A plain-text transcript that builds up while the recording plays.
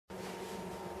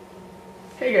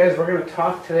Hey guys, we're going to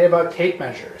talk today about tape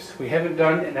measures. We haven't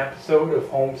done an episode of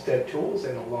Homestead tools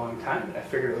in a long time, and I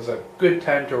figured it was a good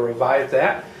time to revive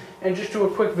that and just do a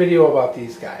quick video about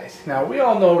these guys. Now, we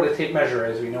all know what a tape measure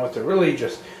is. We know it's a really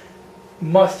just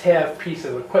must-have piece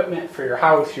of equipment for your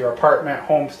house, your apartment,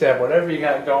 homestead, whatever you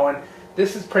got going.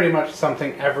 This is pretty much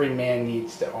something every man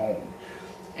needs to own.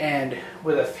 And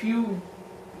with a few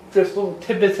just little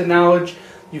tidbits of knowledge,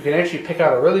 you can actually pick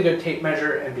out a really good tape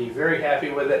measure and be very happy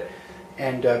with it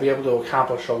and be able to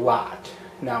accomplish a lot.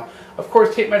 Now, of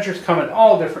course, tape measures come in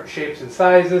all different shapes and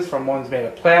sizes, from ones made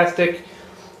of plastic,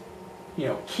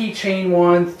 keychain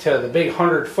ones, to the big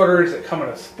 100-footers that come in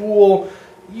a spool.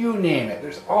 You name it.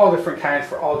 There's all different kinds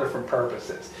for all different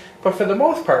purposes. But for the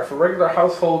most part, for regular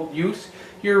household use,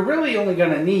 you're really only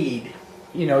going to need,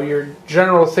 your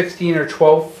general 16 or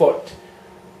 12-foot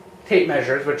tape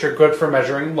measures, which are good for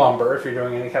measuring lumber if you're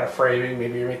doing any kind of framing.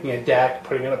 Maybe you're making a deck,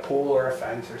 putting in a pool or a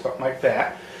fence or something like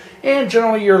that. And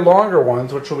generally your longer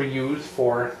ones, which will be used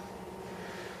for,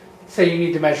 say you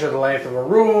need to measure the length of a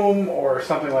room or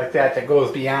something like that that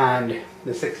goes beyond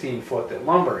the 16-foot that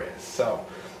lumber is. So,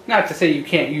 not to say you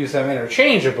can't use them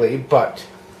interchangeably, but,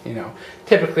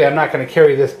 typically I'm not going to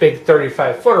carry this big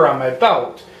 35-footer on my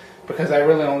belt because I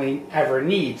really only ever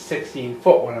need 16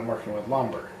 foot when I'm working with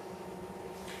lumber.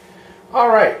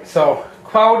 Alright, so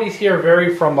qualities here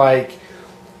vary from like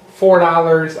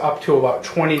 $4 up to about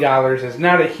 $20. There's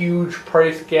not a huge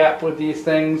price gap with these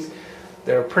things.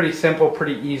 They're pretty simple,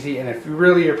 pretty easy, and if you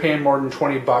really are paying more than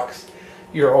 20 bucks,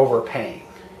 you're overpaying.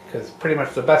 Because pretty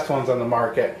much the best ones on the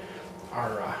market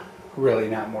are really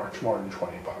not much more than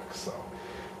 20 bucks. So,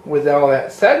 with all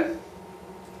that said,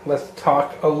 let's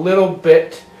talk a little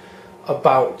bit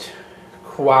about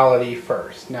quality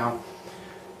first. Now,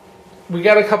 we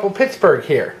got a couple Pittsburgh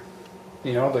here.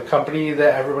 The company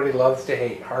that everybody loves to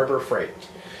hate, Harbor Freight.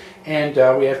 And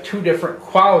we have two different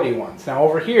quality ones. Now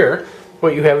over here,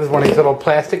 what you have is one of these little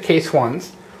plastic case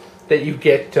ones that you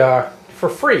get for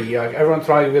free. Every once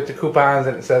in a while you get the coupons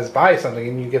and it says buy something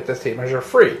and you get this tape measure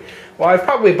free. Well, I've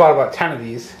probably bought about 10 of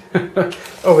these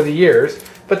over the years,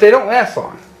 but they don't last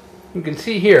long. You can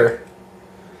see here,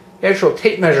 the actual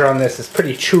tape measure on this is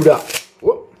pretty chewed up.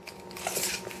 Whoop.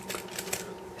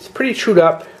 Pretty chewed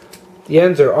up. The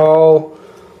ends are all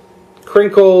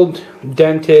crinkled,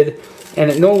 dented,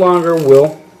 and it no longer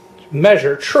will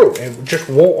measure true. It just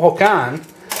won't hook on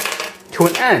to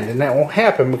an end, and that won't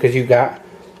happen because you got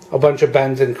a bunch of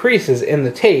bends and creases in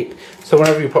the tape. So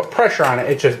whenever you put pressure on it,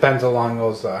 it just bends along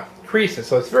those creases.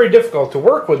 So it's very difficult to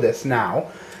work with this now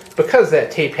because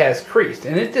that tape has creased,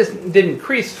 and it just didn't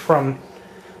crease from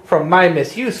my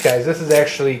misuse, guys. This is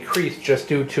actually creased just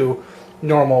due to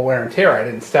normal wear and tear. I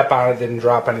didn't step on it, didn't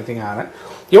drop anything on it.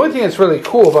 The only thing that's really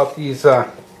cool about these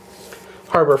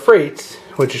Harbor Freights,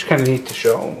 which is kind of neat to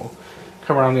show, we'll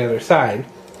come around the other side,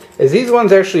 is these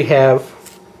ones actually have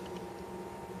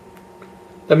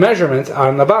the measurements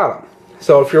on the bottom.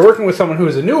 So if you're working with someone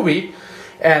who's a newbie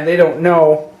and they don't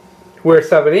know where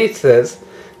 7/8 is,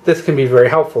 this can be very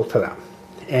helpful to them.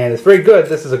 And it's very good.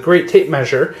 This is a great tape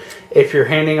measure if you're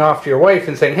handing off to your wife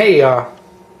and saying, hey,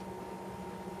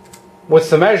 what's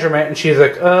the measurement? And she's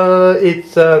like,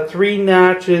 it's 3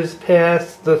 notches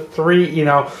past the 3, you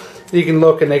can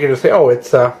look and they can just say, oh,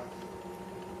 it's 3/8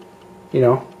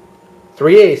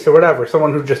 or whatever.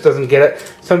 Someone who just doesn't get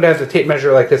it. Sometimes a tape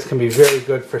measure like this can be very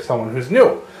good for someone who's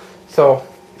new. So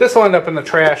this will end up in the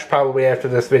trash probably after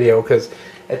this video, because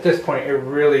at this point it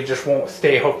really just won't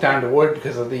stay hooked onto wood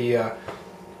because of the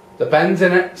bends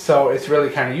in it. So it's really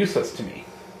kind of useless to me.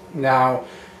 Now,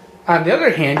 on the other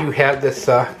hand, you have this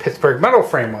Pittsburgh metal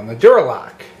frame one, the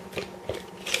Duralock.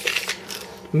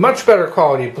 Much better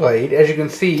quality blade. As you can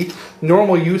see,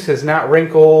 normal use has not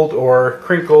wrinkled or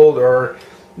crinkled or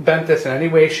bent this in any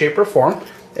way, shape, or form.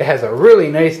 It has a really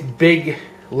nice big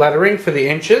lettering for the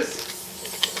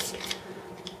inches.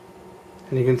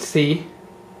 And you can see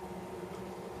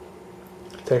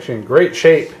it's actually in great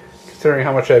shape considering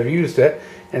how much I've used it,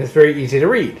 and it's very easy to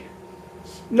read.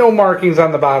 No markings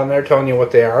on the bottom there telling you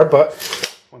what they are, but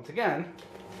once again,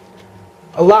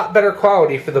 a lot better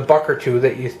quality for the buck or two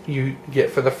that you get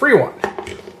for the free one.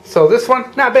 So this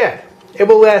one, not bad. It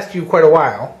will last you quite a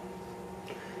while.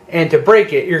 And to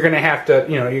break it, you're gonna have to,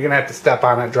 you're gonna have to step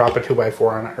on it, drop a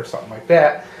 2x4 on it, or something like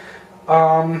that.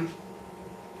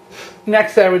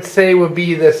 Next, I would say would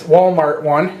be this Walmart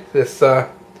one. This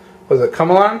was it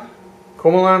Comalon? I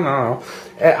don't know.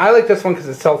 I like this one because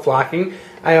it's self-locking.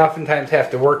 I oftentimes have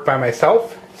to work by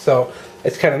myself, so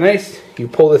it's kind of nice. You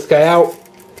pull this guy out,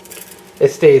 it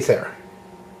stays there.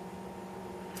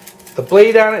 The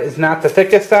blade on it is not the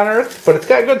thickest on earth, but it's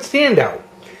got good standout.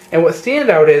 And what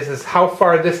standout is how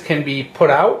far this can be put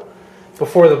out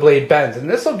before the blade bends. And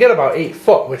this will get about 8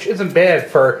 foot, which isn't bad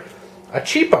for a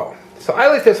cheapo. So I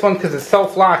like this one because it's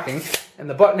self-locking, and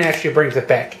the button actually brings it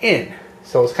back in.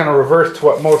 So it's kind of reversed to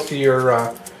what most of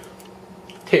your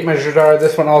tape measures are.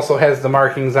 This one also has the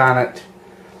markings on it.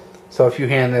 So if you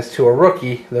hand this to a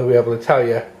rookie, they'll be able to tell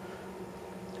you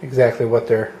exactly what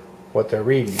they're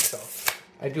reading. So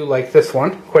I do like this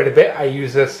one quite a bit. I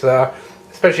use this,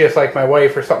 especially if like my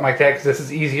wife or something like that, because this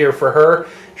is easier for her.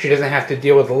 She doesn't have to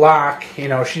deal with the lock. You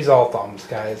know, she's all thumbs,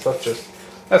 guys.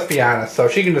 Let's be honest. So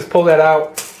she can just pull that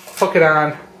out, hook it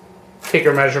on, take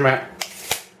her measurement,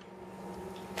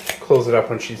 close it up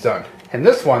when she's done. And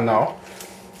this one, though,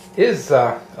 is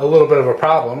a little bit of a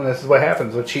problem, and this is what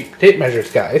happens with cheap tape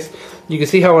measures, guys. You can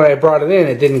see how when I brought it in,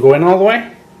 it didn't go in all the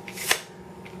way.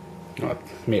 Well,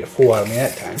 it made a fool out of me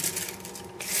that time.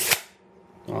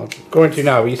 Well, I'm going to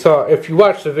now. But you saw, if you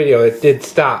watched the video, it did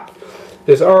stop.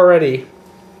 There's already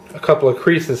a couple of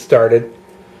creases started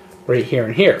right here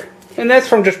and here. And that's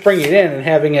from just bringing it in and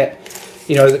having it,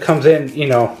 you know, as it comes in, you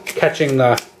know, catching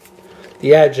the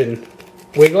edge and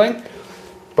wiggling.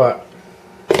 But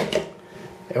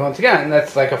and once again,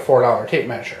 that's like a $4 tape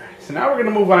measure. So now we're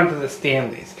going to move on to the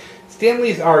Stanleys.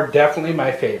 Stanleys are definitely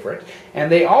my favorite,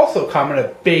 and they also come in a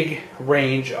big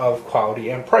range of quality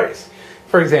and price.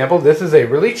 For example, this is a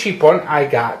really cheap one I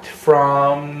got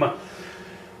from,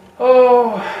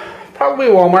 probably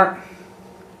Walmart.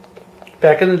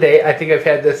 Back in the day. I think I've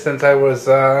had this since I was,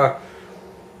 like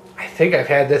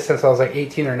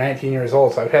 18 or 19 years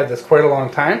old, so I've had this quite a long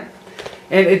time.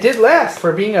 And it did last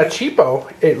for being a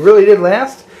cheapo. It really did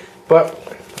last, but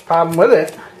the problem with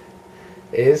it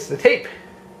is the tape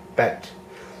bent.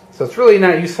 So it's really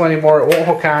not useful anymore. It won't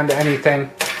hook on to anything,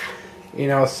 you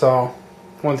know, so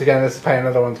once again, this is probably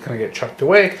another one that's going to get chucked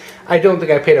away. I don't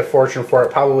think I paid a fortune for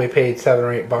it. Probably paid $7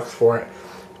 or $8 for it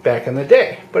back in the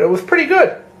day, but it was pretty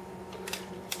good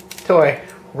until I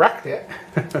wrecked it.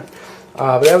 But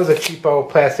that was a cheapo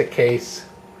plastic case,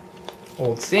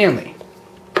 old Stanley.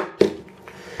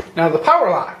 Now the power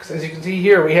locks, as you can see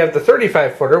here, we have the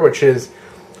 35 footer, which is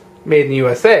made in the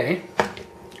USA,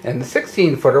 and the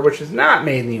 16 footer, which is not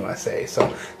made in the USA.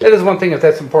 So that is one thing, if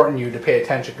that's important to you, to pay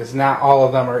attention, because not all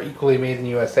of them are equally made in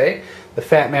the USA. The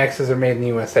Fat Maxes are made in the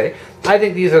USA. I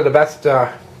think these are the best,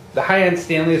 the high-end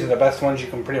Stanleys are the best ones you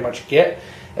can pretty much get,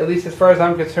 at least as far as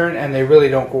I'm concerned, and they really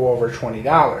don't go over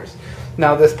 $20.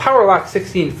 Now this power lock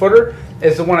 16 footer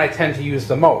is the one I tend to use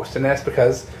the most, and that's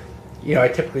because, you know, I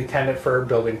typically tend it for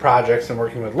building projects and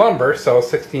working with lumber, so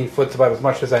 16 foot's about as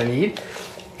much as I need.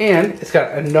 And it's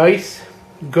got a nice,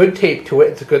 good tape to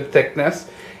it. It's a good thickness.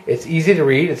 It's easy to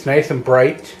read. It's nice and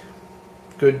bright.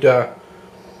 Good,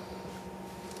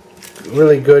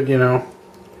 really good, you know,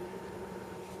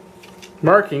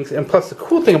 markings. And plus, the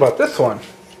cool thing about this one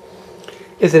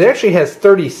is it actually has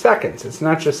 30 seconds. It's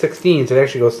not just 16s. It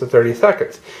actually goes to 30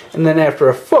 seconds. And then after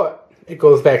a foot, it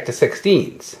goes back to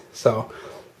 16s. So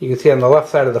you can see on the left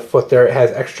side of the foot there, it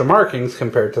has extra markings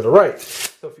compared to the right.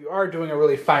 So if you are doing a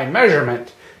really fine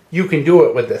measurement, you can do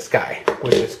it with this guy,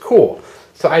 which is cool.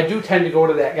 So I do tend to go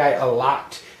to that guy a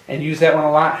lot and use that one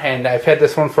a lot, and I've had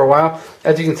this one for a while.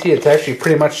 As you can see, it's actually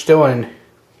pretty much still in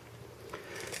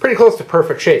pretty close to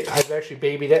perfect shape. I've actually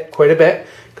babied it quite a bit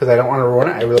because I don't want to ruin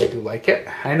it. I really do like it.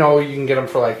 I know you can get them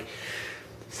for like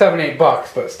 $7,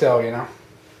 $8, but still, you know.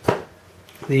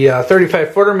 The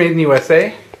 35 footer made in the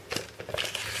USA.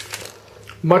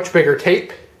 Much bigger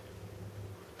tape.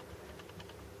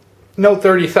 No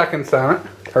 30 seconds on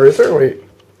it. Or is there? Wait.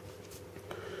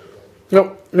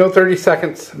 Nope. No 30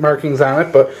 seconds markings on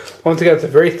it. But once again, it's a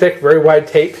very thick, very wide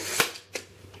tape.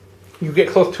 You get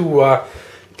close to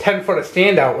 10 foot of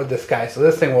standout with this guy. So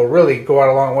this thing will really go out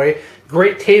a long way.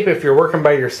 Great tape if you're working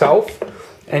by yourself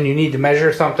and you need to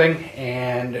measure something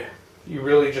and you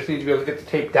really just need to be able to get the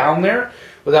tape down there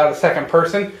without a second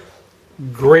person.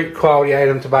 Great quality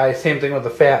item to buy. Same thing with the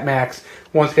Fat Max.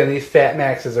 Once again, these Fat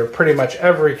Maxes are pretty much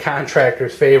every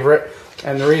contractor's favorite.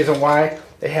 And the reason why,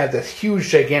 they have this huge,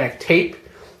 gigantic tape.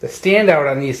 The standout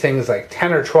on these things is like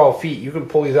 10 or 12 feet. You can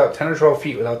pull these out 10 or 12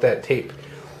 feet without that tape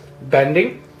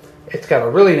bending. It's got a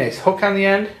really nice hook on the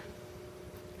end.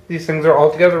 These things are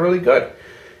altogether really good.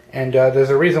 And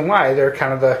there's a reason why they're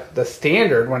kind of the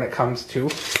standard when it comes to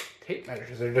tape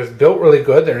measures. They're just built really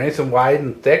good. They're nice and wide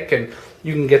and thick, and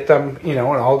you can get them, you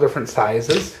know, in all different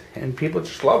sizes, and people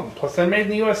just love them. Plus, they're made in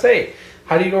the USA.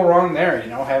 How do you go wrong there? You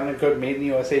know, having a good made in the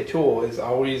USA tool is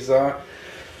always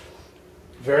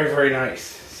very, very nice.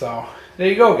 So there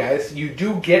you go, guys. You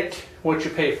do get what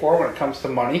you pay for when it comes to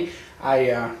money.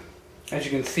 As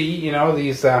you can see, you know,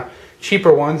 these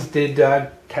cheaper ones did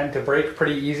tend to break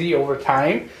pretty easy over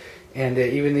time, and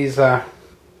even these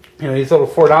these little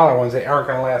 $4 ones, they aren't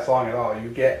going to last long at all. You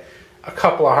get a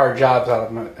couple of hard jobs out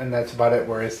of them, and that's about it.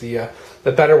 Whereas the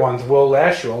better ones will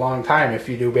last you a long time if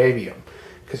you do baby them,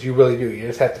 because you really do. You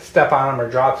just have to step on them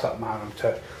or drop something on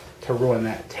them to ruin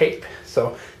that tape.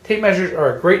 So tape measures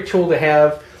are a great tool to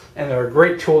have, and they're a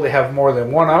great tool to have more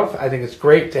than one of. I think it's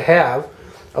great to have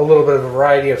a little bit of a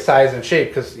variety of size and shape,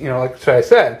 because, you know, like I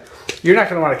said, you're not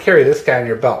going to want to carry this guy on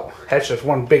your belt. That's just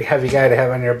one big heavy guy to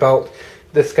have on your belt.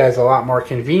 This guy's a lot more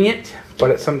convenient,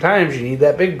 but sometimes you need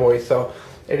that big boy, so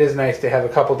it is nice to have a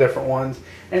couple different ones.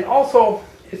 And also,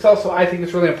 I think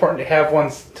it's really important to have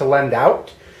ones to lend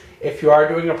out. If you are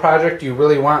doing a project you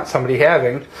really want somebody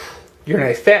having your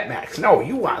nice Fat Max. No,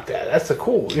 you want that. That's a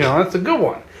cool, that's a good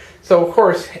one. So, of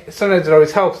course, sometimes it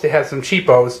always helps to have some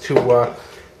cheapos to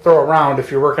throw around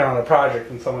if you're working on a project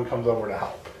and someone comes over to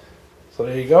help. So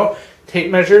there you go.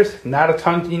 Tape measures, not a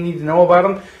ton you need to know about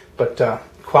them, but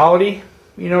quality,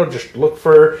 just look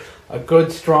for a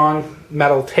good, strong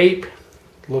metal tape.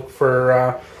 Look for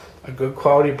a good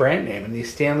quality brand name. And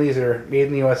these Stanleys are made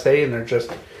in the USA, and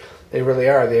they really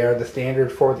are. They are the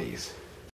standard for these.